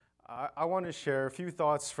I want to share a few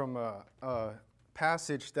thoughts from a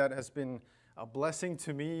passage that has been a blessing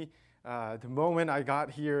to me. The moment I got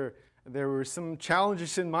here, there were some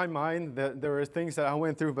challenges in my mind. There were things that I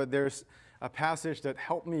went through, but there's a passage that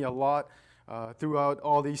helped me a lot throughout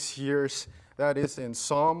all these years. That is in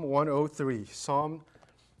Psalm 103. Psalm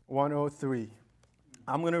 103.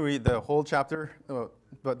 I'm going to read the whole chapter,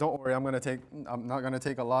 but don't worry, I'm not going to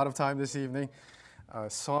take a lot of time this evening.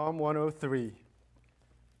 Psalm 103.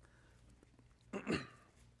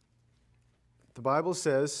 The Bible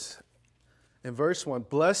says in verse 1,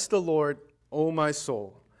 "Bless the Lord, O my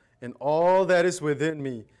soul, and all that is within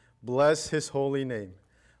me, bless his holy name.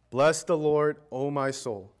 Bless the Lord, O my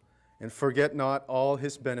soul, and forget not all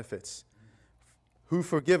his benefits, who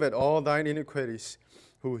forgiveth all thine iniquities,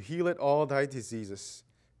 who healeth all thy diseases,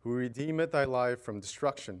 who redeemeth thy life from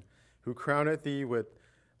destruction, who crowneth thee with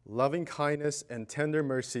loving kindness and tender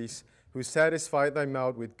mercies, who satisfied thy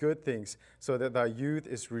mouth with good things, so that thy youth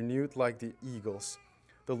is renewed like the eagles.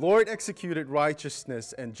 The Lord executed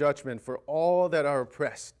righteousness and judgment for all that are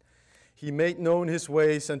oppressed. He made known his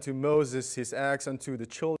ways unto Moses, his acts unto the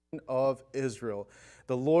children of Israel.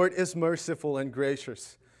 The Lord is merciful and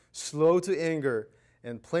gracious, slow to anger,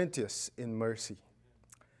 and plenteous in mercy.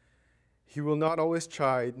 He will not always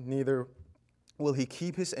chide, neither will he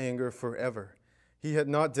keep his anger forever. He had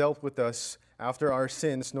not dealt with us after our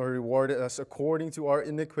sins, nor rewarded us according to our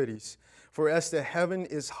iniquities. For as the heaven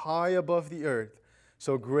is high above the earth,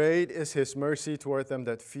 so great is his mercy toward them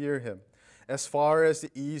that fear him. As far as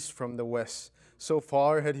the east from the west, so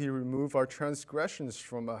far had he removed our transgressions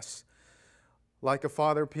from us. Like a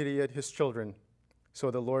father pitieth his children,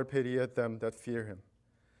 so the Lord pitieth them that fear him.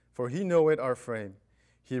 For he knoweth our frame.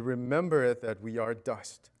 He remembereth that we are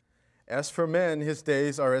dust. As for man, his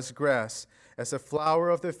days are as grass, as a flower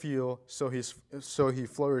of the field, so he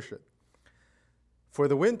flourisheth. For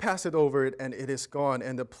the wind passeth over it, and it is gone,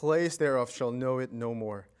 and the place thereof shall know it no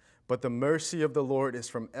more. But the mercy of the Lord is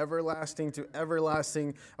from everlasting to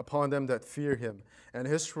everlasting upon them that fear him, and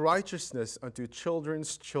his righteousness unto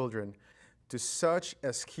children's children, to such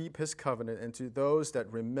as keep his covenant, and to those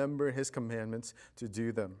that remember his commandments to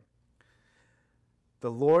do them.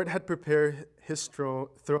 The Lord had prepared his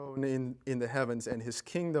throne in the heavens, and his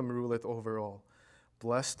kingdom ruleth over all.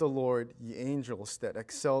 Bless the Lord, ye angels that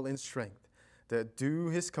excel in strength, that do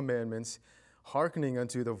his commandments, hearkening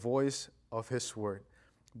unto the voice of his word.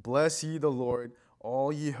 Bless ye the Lord,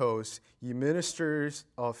 all ye hosts, ye ministers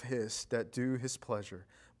of his that do his pleasure.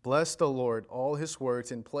 Bless the Lord, all his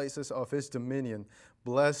works in places of his dominion.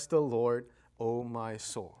 Bless the Lord, O my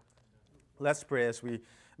soul." Let's pray as we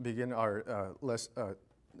begin our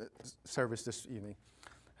service this evening.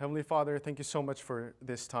 Heavenly Father, thank you so much for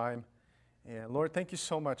this time. And Lord, thank you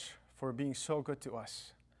so much for being so good to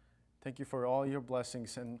us. Thank you for all your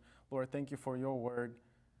blessings. And Lord, thank you for your word.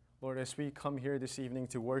 Lord, as we come here this evening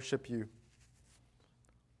to worship you,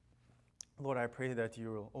 Lord, I pray that you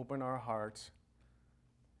will open our hearts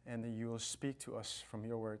and that you will speak to us from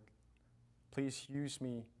your word. Please use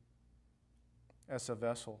me as a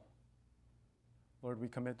vessel. Lord, we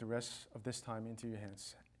commit the rest of this time into your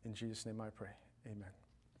hands. In Jesus' name I pray. Amen.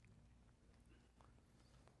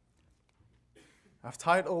 I've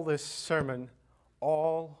titled this sermon,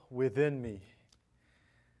 "All Within Me."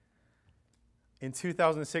 In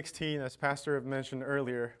 2016, as Pastor have mentioned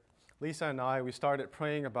earlier, Lisa and I, we started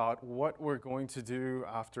praying about what we're going to do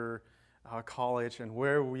after college and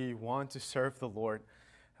where we want to serve the Lord.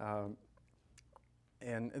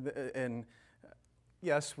 And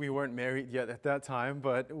yes, we weren't married yet at that time,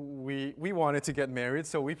 but we wanted to get married,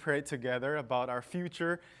 so we prayed together about our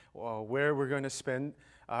future, where we're going to spend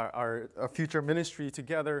our future ministry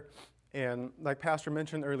together. And like Pastor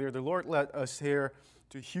mentioned earlier, the Lord led us here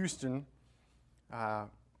to Houston. The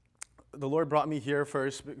Lord brought me here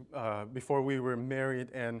first before we were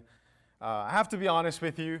married, and I have to be honest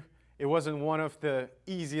with you, it wasn't one of the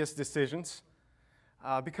easiest decisions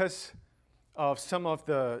because of some of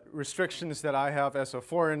the restrictions that I have as a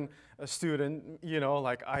foreign student. You know,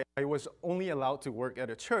 like I was only allowed to work at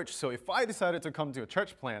a church. So if I decided to come to a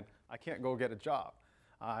church plant, I can't go get a job.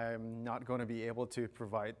 I'm not going to be able to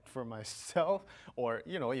provide for myself or,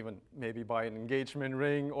 even maybe buy an engagement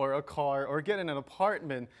ring or a car or get in an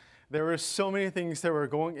apartment. There were so many things that were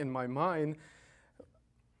going in my mind.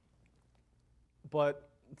 But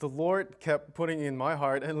the Lord kept putting in my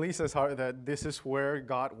heart and Lisa's heart that this is where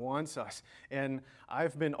God wants us. And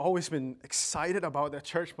I've always been excited about that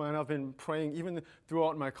church plan. I've been praying even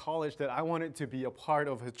throughout my college that I wanted to be a part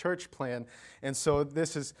of a church plan. And so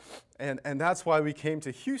and that's why we came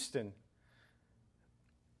to Houston.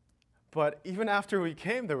 But even after we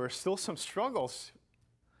came, there were still some struggles.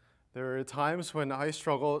 There are times when I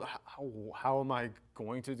struggled, how am I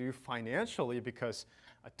going to do financially, because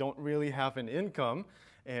I don't really have an income,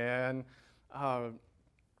 and I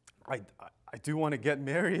do want to get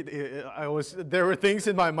married. There were things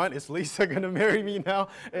in my mind. Is Lisa going to marry me now?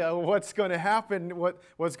 What's going to happen?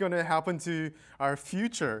 What's going to happen to our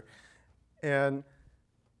future? And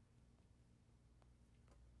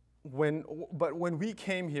when we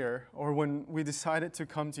came here, or when we decided to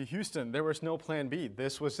come to Houston, there was no plan B.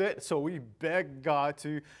 This was it. So we begged God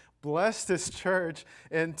to bless this church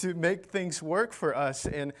and to make things work for us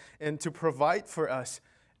and to provide for us.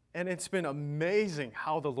 And it's been amazing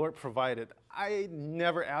how the Lord provided. I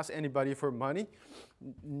never asked anybody for money,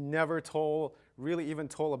 never really even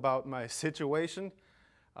told about my situation,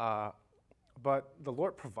 but the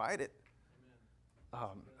Lord provided.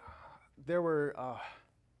 There were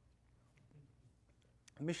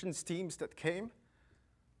missions teams that came.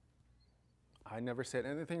 I never said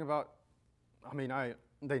anything about,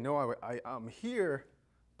 they know I'm here,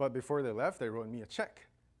 but before they left, they wrote me a check.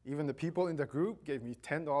 Even the people in the group gave me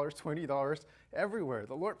 $10, $20, everywhere.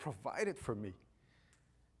 The Lord provided for me.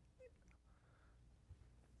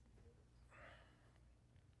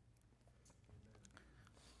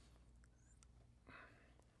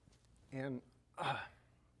 And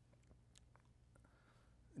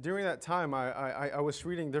during that time, I was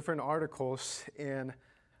reading different articles, and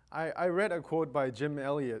I read a quote by Jim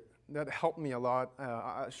Elliot that helped me a lot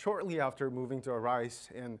shortly after moving to Arise,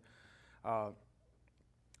 and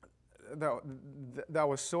that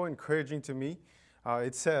was so encouraging to me.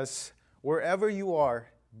 It says, "Wherever you are,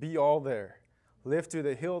 be all there. Live to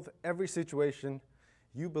the hilt every situation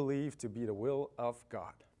you believe to be the will of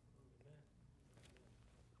God."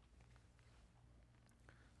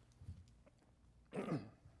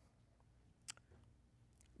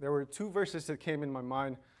 There were two verses that came in my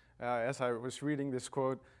mind as I was reading this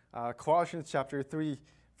quote. Colossians chapter 3,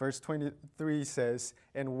 verse 23 says,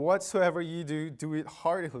 "And whatsoever ye do, do it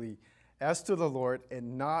heartily, as to the Lord,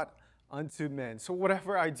 and not unto men." So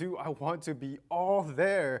whatever I do, I want to be all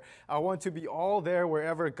there. I want to be all there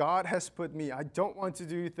wherever God has put me. I don't want to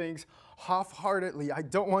do things half-heartedly. I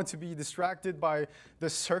don't want to be distracted by the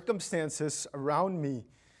circumstances around me.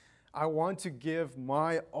 I want to give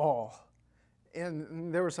my all.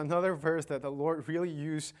 And there was another verse that the Lord really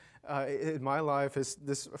used in my life is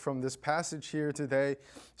this from this passage here today,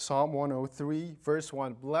 Psalm 103, verse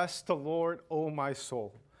 1. "Bless the Lord, O my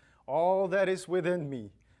soul. All that is within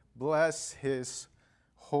me, bless his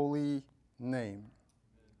holy name."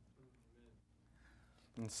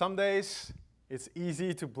 And some days, it's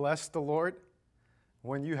easy to bless the Lord.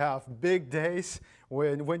 When you have big days,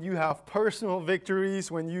 when you have personal victories,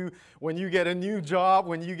 when you get a new job,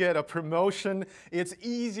 when you get a promotion, it's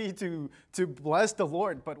easy to bless the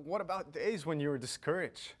Lord. But what about days when you're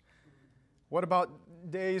discouraged? What about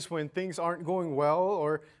days when things aren't going well,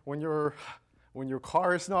 or when your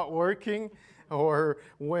car is not working, or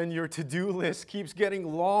when your to-do list keeps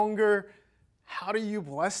getting longer? How do you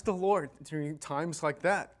bless the Lord during times like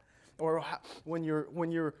that? Or when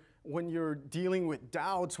you're dealing with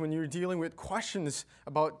doubts, when you're dealing with questions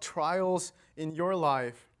about trials in your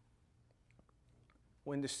life,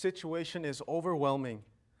 when the situation is overwhelming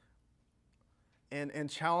and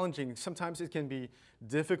challenging, sometimes it can be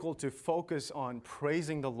difficult to focus on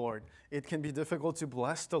praising the Lord. It can be difficult to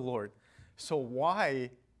bless the Lord. So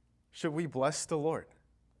why should we bless the Lord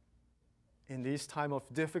in these time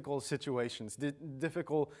of difficult situations,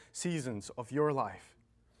 difficult seasons of your life?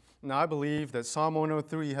 Now, I believe that Psalm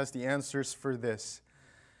 103 has the answers for this.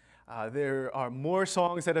 There are more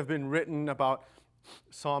songs that have been written about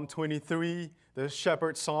Psalm 23, the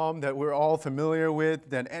shepherd psalm that we're all familiar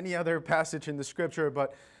with, than any other passage in the scripture.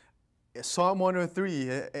 But Psalm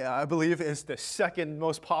 103, I believe, is the second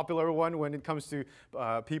most popular one when it comes to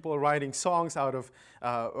people writing songs out of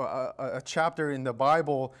a chapter in the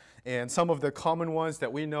Bible. And some of the common ones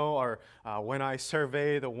that we know are "When I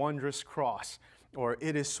Survey the Wondrous Cross," or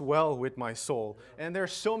 "It Is Well With My Soul." And there are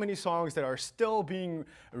so many songs that are still being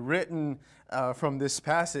written from this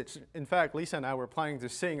passage. In fact, Lisa and I were planning to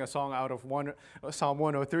sing a song out of Psalm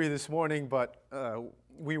 103 this morning, but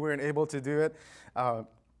we weren't able to do it.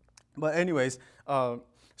 But anyways,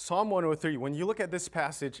 Psalm 103, when you look at this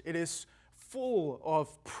passage, it is full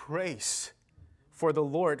of praise for the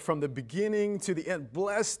Lord from the beginning to the end.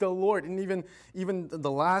 Bless the Lord. And even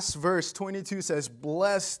the last verse, 22, says,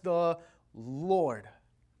 "Bless the Lord."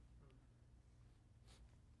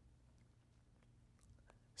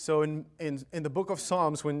 So in the book of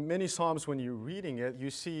Psalms, many Psalms, when you're reading it, you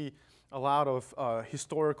see a lot of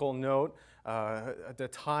historical note, at the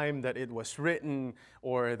time that it was written,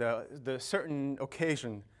 or the certain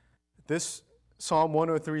occasion. This Psalm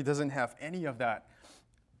 103 doesn't have any of that.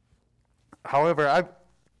 However,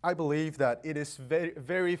 I believe that it is very,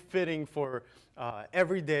 very fitting for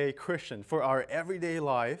everyday Christian, for our everyday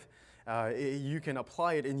life. You can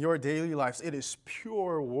apply it in your daily lives. It is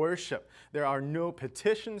pure worship. There are no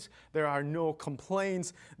petitions. There are no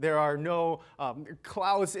complaints. There are no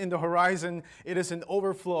clouds in the horizon. It is an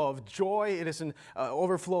overflow of joy. It is an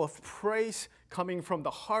overflow of praise coming from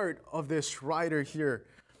the heart of this writer here.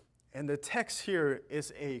 And the text here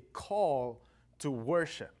is a call to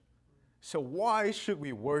worship. So why should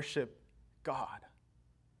we worship God?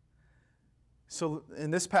 So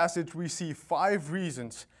in this passage, we see 5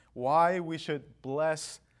 reasons why we should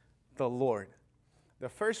bless the Lord. The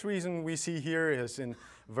first reason we see here is in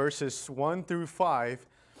verses 1 through 5.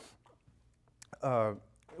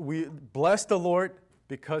 We bless the Lord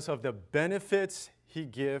because of the benefits He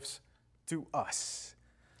gives to us.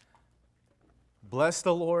 Bless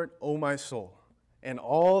the Lord, O my soul, and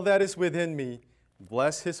all that is within me,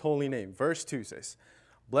 bless His holy name. Verse 2 says,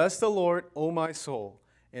 Bless the Lord, O my soul,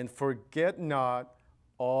 and forget not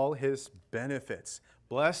all His benefits.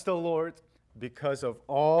 Bless the Lord because of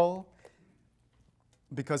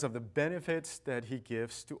the benefits that He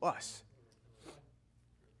gives to us.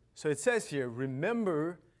 So it says here,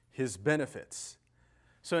 remember His benefits.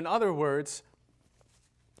 So in other words,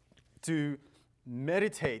 to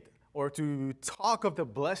meditate or to talk of the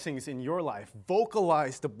blessings in your life,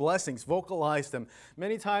 vocalize the blessings, vocalize them.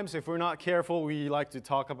 Many times, if we're not careful, we like to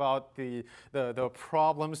talk about the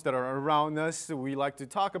problems that are around us. We like to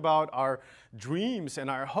talk about our dreams and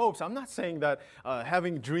our hopes. I'm not saying that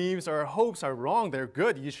having dreams or hopes are wrong. They're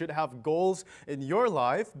good. You should have goals in your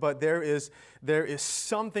life, but there is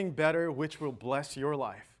something better which will bless your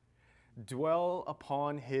life. Dwell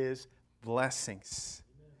upon His blessings.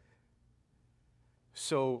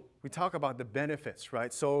 So we talk about the benefits,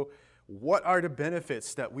 right? So what are the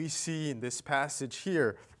benefits that we see in this passage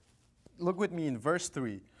here? Look with me in verse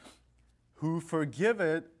 3. Who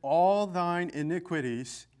forgiveth all thine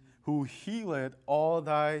iniquities, who healeth all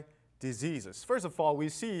thy diseases. First of all, we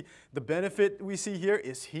see the benefit we see here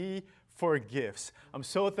is He forgives. I'm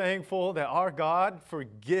so thankful that our God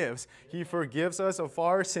forgives. He forgives us of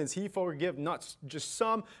our sins. He forgives not just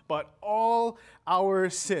some, but all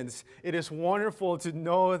our sins. It is wonderful to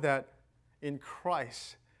know that in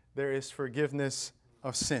Christ there is forgiveness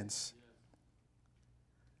of sins.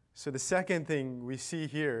 So the second thing we see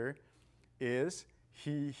here is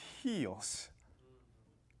He heals.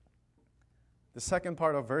 The second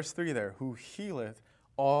part of verse 3 there, who healeth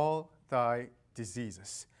all thy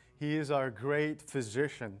diseases. He is our great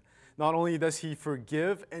physician. Not only does He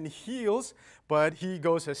forgive and heals, but He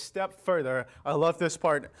goes a step further. I love this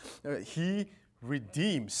part. He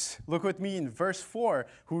redeems. Look with me in verse 4.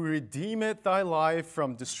 Who redeemeth thy life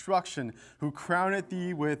from destruction, who crowneth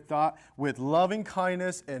thee with loving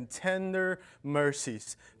kindness and tender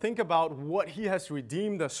mercies. Think about what He has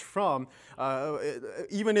redeemed us from.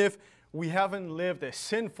 Even if we haven't lived a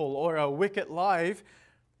sinful or a wicked life,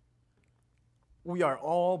 we are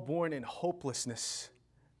all born in hopelessness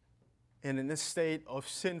and in a state of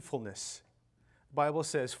sinfulness. The Bible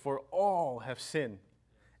says, for all have sinned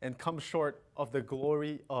and come short of the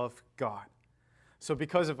glory of God. So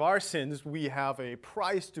because of our sins, we have a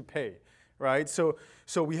price to pay, right? So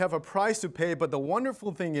we have a price to pay, but the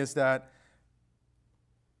wonderful thing is that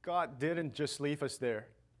God didn't just leave us there.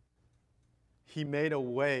 He made a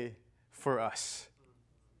way for us.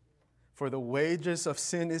 For the wages of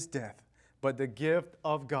sin is death, but the gift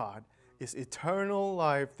of God is eternal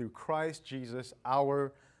life through Christ Jesus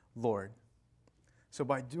our Lord. So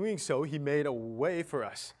by doing so, He made a way for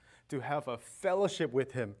us to have a fellowship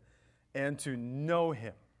with Him and to know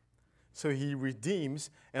Him. So He redeems.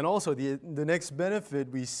 And also the next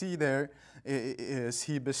benefit we see there is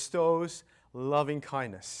He bestows loving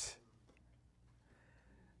kindness.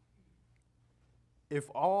 If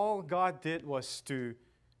all God did was to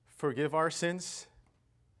forgive our sins,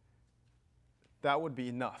 that would be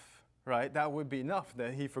enough, right? That would be enough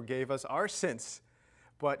that He forgave us our sins.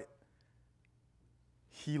 But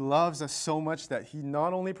He loves us so much that He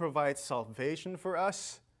not only provides salvation for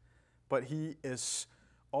us, but He is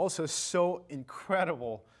also so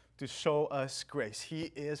incredible to show us grace.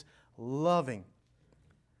 He is loving.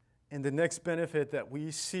 And the next benefit that we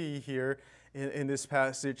see here in this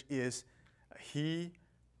passage is He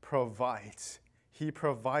provides. He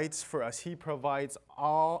provides for us. He provides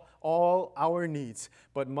all our needs.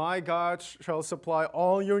 But my God shall supply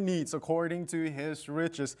all your needs according to His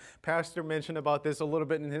riches. Pastor mentioned about this a little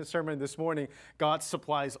bit in his sermon this morning. God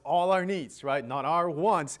supplies all our needs, right? Not our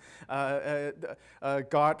wants.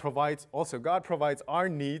 God provides our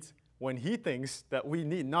needs when he thinks that we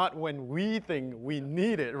need, not when we think we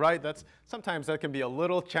need it, right? Sometimes that can be a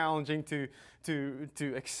little challenging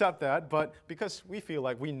to accept that, but because we feel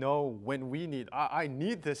like we know when we need, I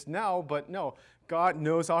need this now, but no, God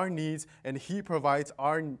knows our needs and he provides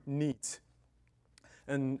our needs.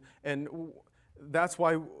 And that's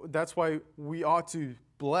why we ought to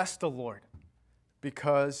bless the Lord,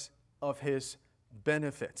 because of his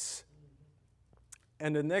benefits.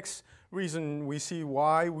 And the next reason we see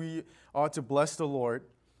why we ought to bless the Lord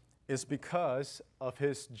is because of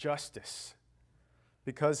his justice.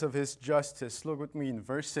 Because of his justice. Look with me in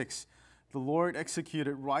verse 6. The Lord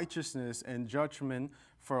executed righteousness and judgment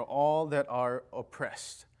for all that are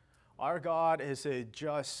oppressed. Our God is a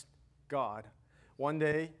just God. One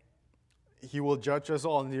day, he will judge us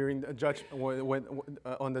all during the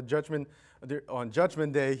on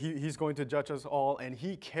Judgment Day. He's going to judge us all, and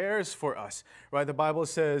he cares for us. Right? The Bible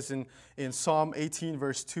says in Psalm 18,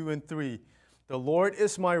 verse 2 and 3, the Lord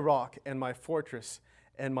is my rock and my fortress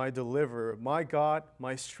and my deliverer, my God,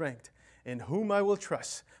 my strength, in whom I will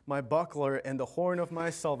trust, my buckler and the horn of my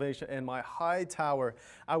salvation and my high tower.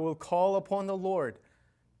 I will call upon the Lord,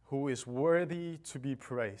 who is worthy to be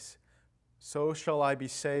praised. So shall I be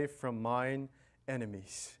saved from mine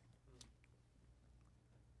enemies.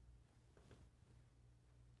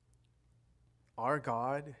 Our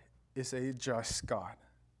God is a just God.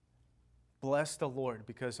 Bless the Lord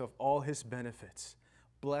because of all his benefits.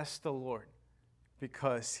 Bless the Lord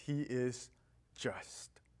because he is just.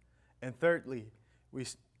 And thirdly, we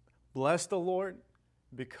bless the Lord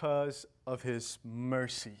because of his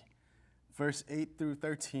mercy. Verse 8 through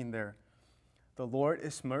 13 there. The Lord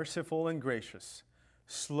is merciful and gracious,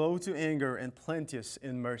 slow to anger and plenteous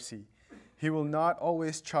in mercy. He will not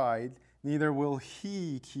always chide, neither will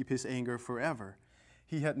he keep his anger forever.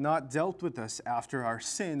 He had not dealt with us after our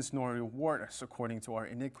sins, nor reward us according to our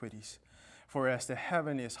iniquities. For as the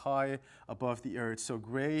heaven is high above the earth, so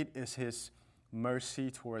great is his mercy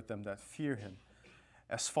toward them that fear him.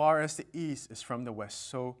 As far as the east is from the west,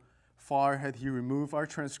 so far had he removed our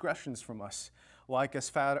transgressions from us. Like as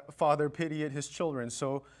father pitied his children,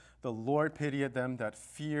 so the Lord pitied them that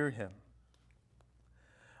fear him.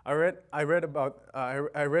 I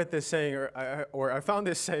read this saying, or I found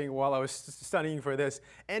this saying while I was studying for this.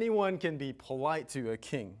 Anyone can be polite to a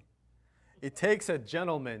king. It takes a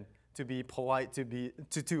gentleman to be polite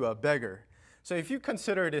to a beggar. So if you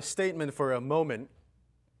consider this statement for a moment,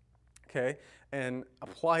 okay, and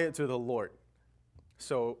apply it to the Lord.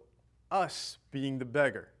 So us being the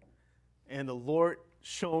beggar, and the Lord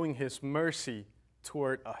showing his mercy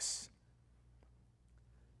toward us.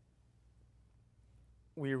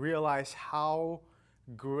 We realize how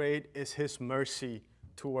great is his mercy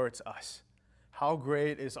towards us. How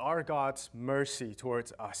great is our God's mercy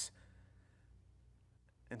towards us.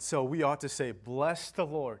 And so we ought to say, bless the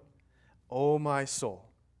Lord, O my soul.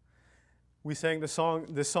 We sang this song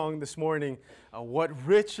this morning, what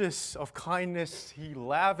riches of kindness he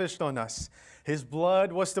lavished on us. His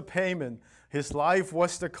blood was the payment. His life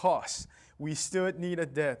was the cost. We stood in need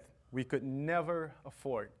of death we could never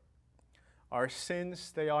afford. Our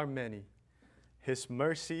sins, they are many. His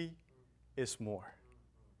mercy is more.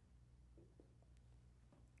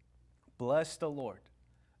 Bless the Lord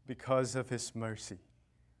because of his mercy.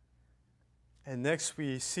 And next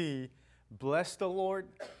we see, bless the Lord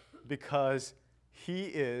because he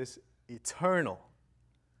is eternal.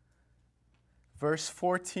 Verse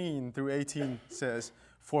 14 through 18 says,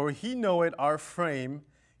 for he knoweth our frame,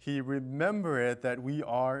 he remembereth that we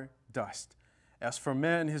are dust. As for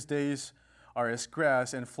man, his days are as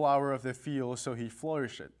grass and flower of the field, so he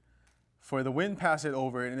flourisheth. For the wind passeth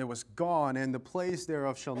over it, and it was gone, and the place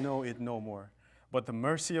thereof shall know it no more. But the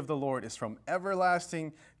mercy of the Lord is from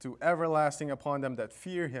everlasting to everlasting upon them that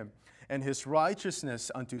fear him, and his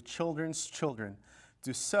righteousness unto children's children,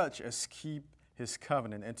 to such as keep his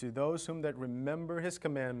covenant, and to those whom that remember his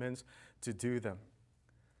commandments to do them.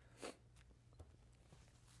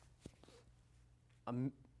 A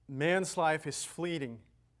man's life is fleeting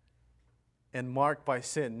and marked by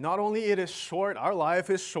sin. Not only it is short, our life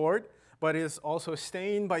is short, but it is also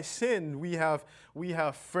stained by sin. We have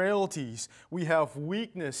frailties, we have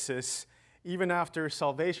weaknesses. Even after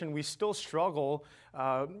salvation, we still struggle,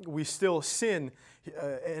 we still sin.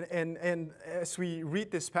 And as we read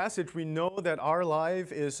this passage, we know that our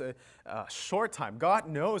life is a short time. God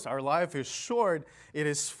knows our life is short, it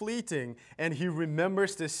is fleeting, and he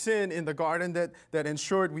remembers the sin in the garden that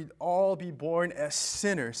ensured we'd all be born as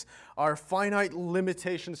sinners. Our finite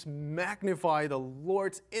limitations magnify the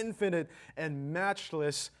Lord's infinite and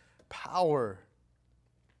matchless power.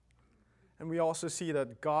 And we also see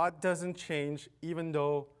that God doesn't change even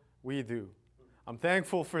though We do. I'm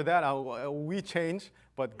thankful for that. We change,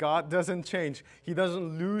 but God doesn't change. He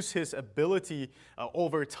doesn't lose his ability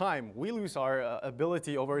over time. We lose our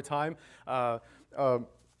ability over time. I'm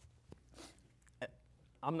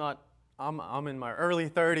in my early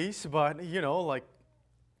 30s, but like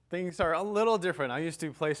things are a little different. I used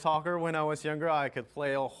to play soccer when I was younger. I could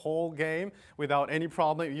play a whole game without any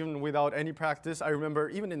problem, even without any practice. I remember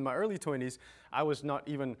even in my early 20s, I was not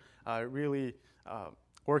even really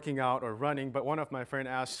working out or running, but one of my friends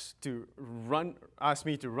asked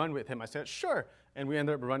me to run with him. I said, sure. And we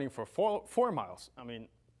ended up running for 4 miles. I mean,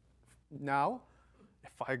 now,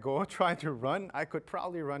 if I go try to run, I could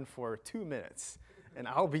probably run for 2 minutes and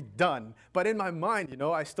I'll be done. But in my mind,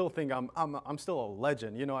 I still think I'm still a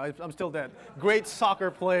legend. I'm still that great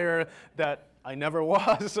soccer player that I never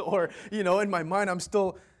was, or, in my mind, I'm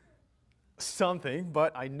still something,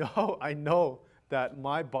 but I know that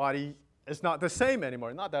my body is not the same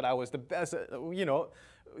anymore. Not that I was the best,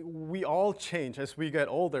 we all change as we get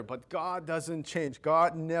older, but God doesn't change.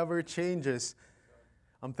 God never changes.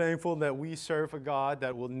 I'm thankful that we serve a God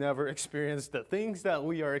that will never experience the things that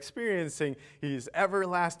we are experiencing. He is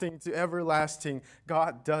everlasting to everlasting.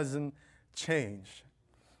 God doesn't change.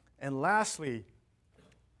 And lastly,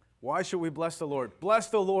 why should we bless the Lord? Bless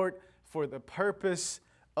the Lord for the purpose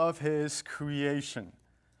of his creation.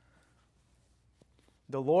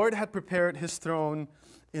 The Lord had prepared his throne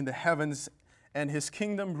in the heavens, and his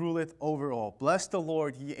kingdom ruleth over all. Bless the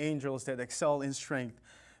Lord, ye angels that excel in strength,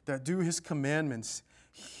 that do his commandments,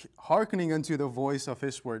 hearkening unto the voice of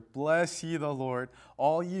his word. Bless ye the Lord,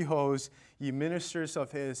 all ye hosts, ye ministers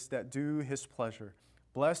of his that do his pleasure.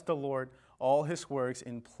 Bless the Lord, all his works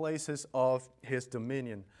in places of his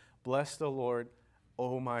dominion. Bless the Lord,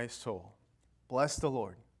 O my soul. Bless the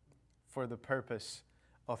Lord for the purpose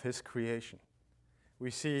of his creation.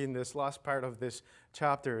 We see in this last part of this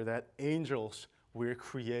chapter that angels were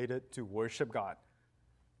created to worship God.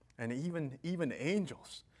 And even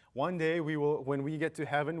angels. One day, when we get to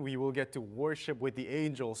heaven, we will get to worship with the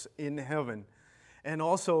angels in heaven. And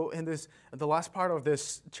also, in the last part of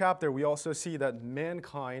this chapter, we also see that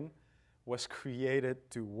mankind was created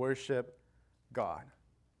to worship God.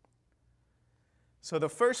 So the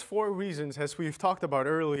first 4 reasons, as we've talked about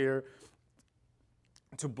earlier,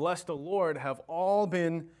 to bless the Lord have all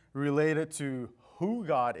been related to who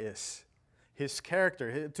God is. His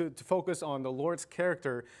character, to focus on the Lord's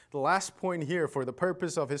character. The last point here for the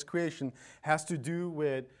purpose of his creation has to do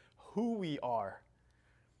with who we are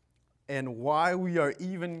and why we are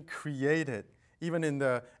even created. Even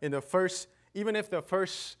if the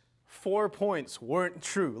first 4 points weren't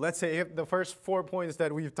true, let's say if the first 4 points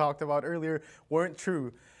that we've talked about earlier weren't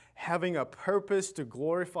true, having a purpose to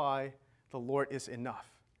glorify the Lord is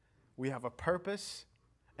enough. We have a purpose,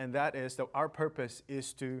 and that is that our purpose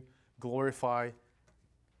is to glorify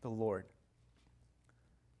the Lord.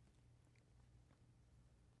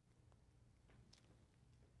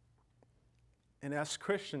 And as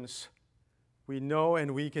Christians, we know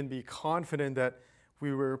and we can be confident that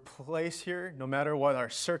we were placed here, no matter what our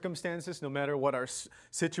circumstances, no matter what our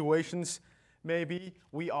situations may be,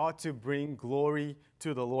 we ought to bring glory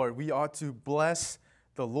to the Lord. We ought to bless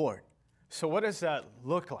the Lord. So what does that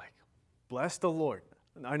look like? Bless the Lord.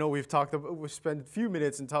 I know we've spent a few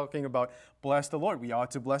minutes in talking about bless the Lord. We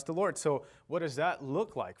ought to bless the Lord. So what does that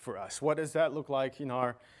look like for us? What does that look like in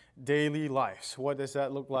our daily lives? What does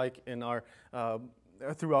that look like in our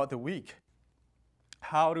throughout the week?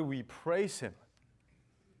 How do we praise him?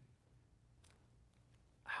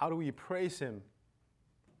 How do we praise him?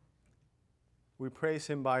 We praise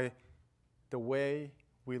him by the way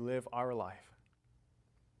we live our life.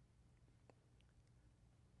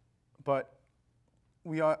 But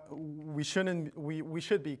we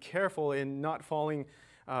should be careful in not falling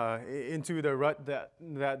into the rut that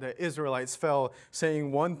the Israelites fell,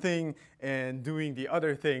 saying one thing and doing the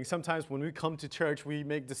other thing. Sometimes when we come to church, we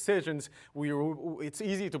make decisions. It's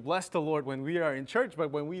easy to bless the Lord when we are in church, but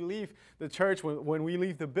when we leave the church, when we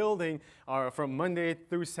leave the building, from Monday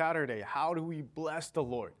through Saturday, how do we bless the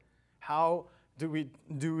Lord? How do we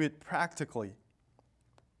do it practically?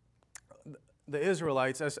 The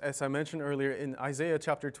Israelites, as I mentioned earlier, in Isaiah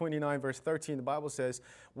chapter 29, verse 13, the Bible says,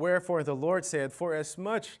 "Wherefore the Lord said, For as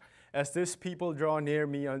much as this people draw near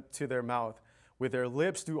me unto their mouth, with their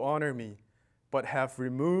lips do honor me, but have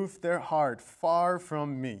removed their heart far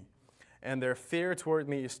from me, and their fear toward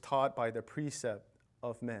me is taught by the precept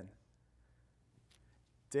of men."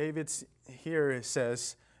 David here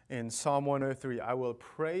says in Psalm 103, "I will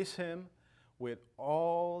praise him with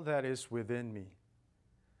all that is within me."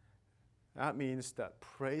 That means that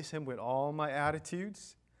praise him with all my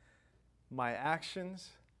attitudes, my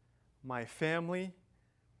actions, my family,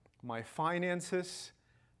 my finances,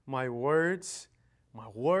 my words, my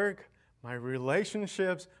work, my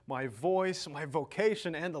relationships, my voice, my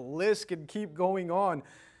vocation, and the list can keep going on.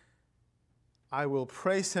 I will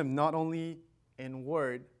praise Him not only in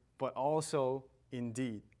word, but also in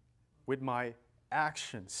deed, with my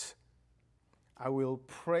actions. I will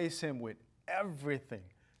praise Him with everything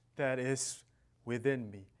that is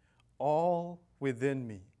within me, all within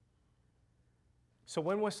me. So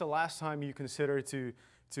when was the last time you considered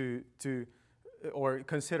or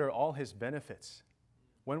consider all His benefits?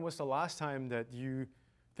 When was the last time that you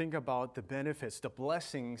think about the benefits, the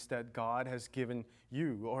blessings that God has given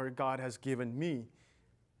you or God has given me?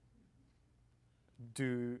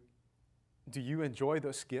 Do you enjoy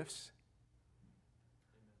those gifts?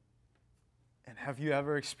 And have you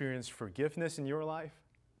ever experienced forgiveness in your life?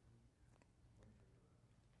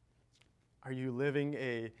 Are you living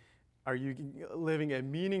a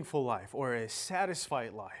meaningful life or a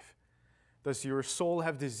satisfied life? Does your soul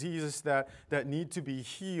have diseases that need to be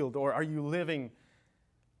healed, or are you living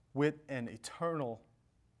with an eternal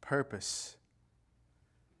purpose?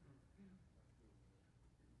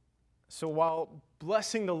 So while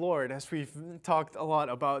blessing the Lord, as we've talked a lot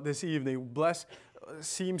about this evening, bless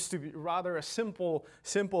seems to be rather a simple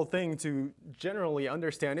thing to generally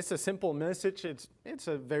understand. It's a simple message. It's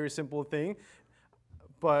a very simple thing,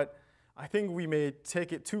 but I think we may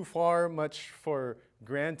take it too far, much for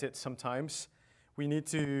granted sometimes. We need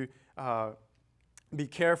to be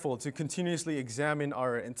careful to continuously examine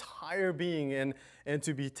our entire being and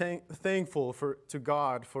to be thankful to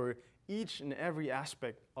God for each and every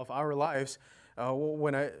aspect of our lives.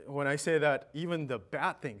 When I say that, even the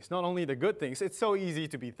bad things, not only the good things, it's so easy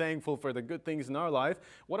to be thankful for the good things in our life.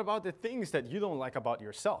 What about the things that you don't like about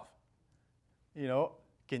yourself?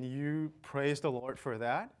 Can you praise the Lord for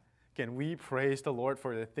that? Can we praise the Lord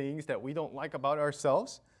for the things that we don't like about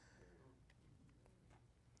ourselves?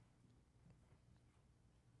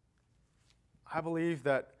 I believe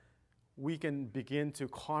that we can begin to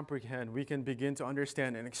comprehend, we can begin to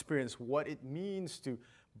understand and experience what it means to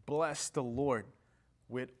bless the Lord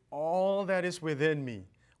with all that is within me,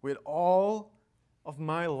 with all of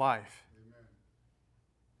my life.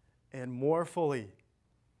 Amen. And more fully,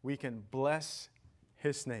 we can bless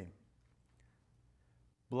His name.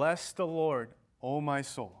 Bless the Lord, O my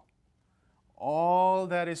soul. All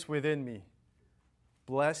that is within me,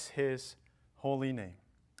 bless His holy name.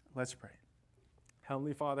 Let's pray.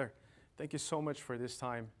 Heavenly Father, thank you so much for this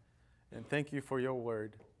time, and thank you for your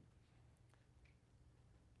word.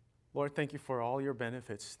 Lord, thank you for all your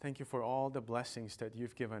benefits. Thank you for all the blessings that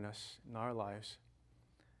you've given us in our lives.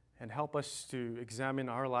 And help us to examine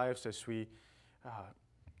our lives as we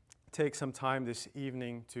take some time this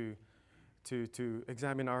evening to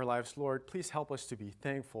examine our lives. Lord, please help us to be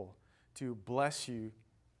thankful, to bless you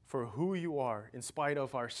for who you are in spite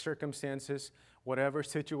of our circumstances, whatever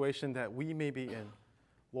situation that we may be in.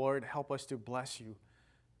 Lord, help us to bless you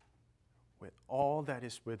with all that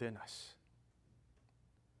is within us.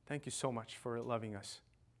 Thank you so much for loving us.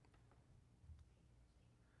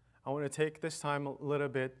 I want to take this time a little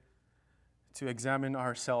bit to examine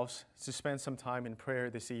ourselves, to spend some time in prayer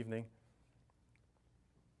this evening,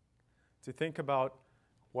 to think about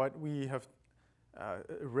what we have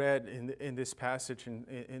read in this passage,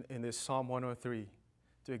 in this Psalm 103,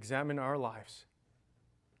 to examine our lives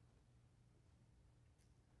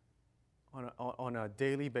on a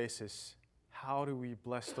daily basis. How do we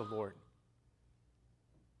bless the Lord?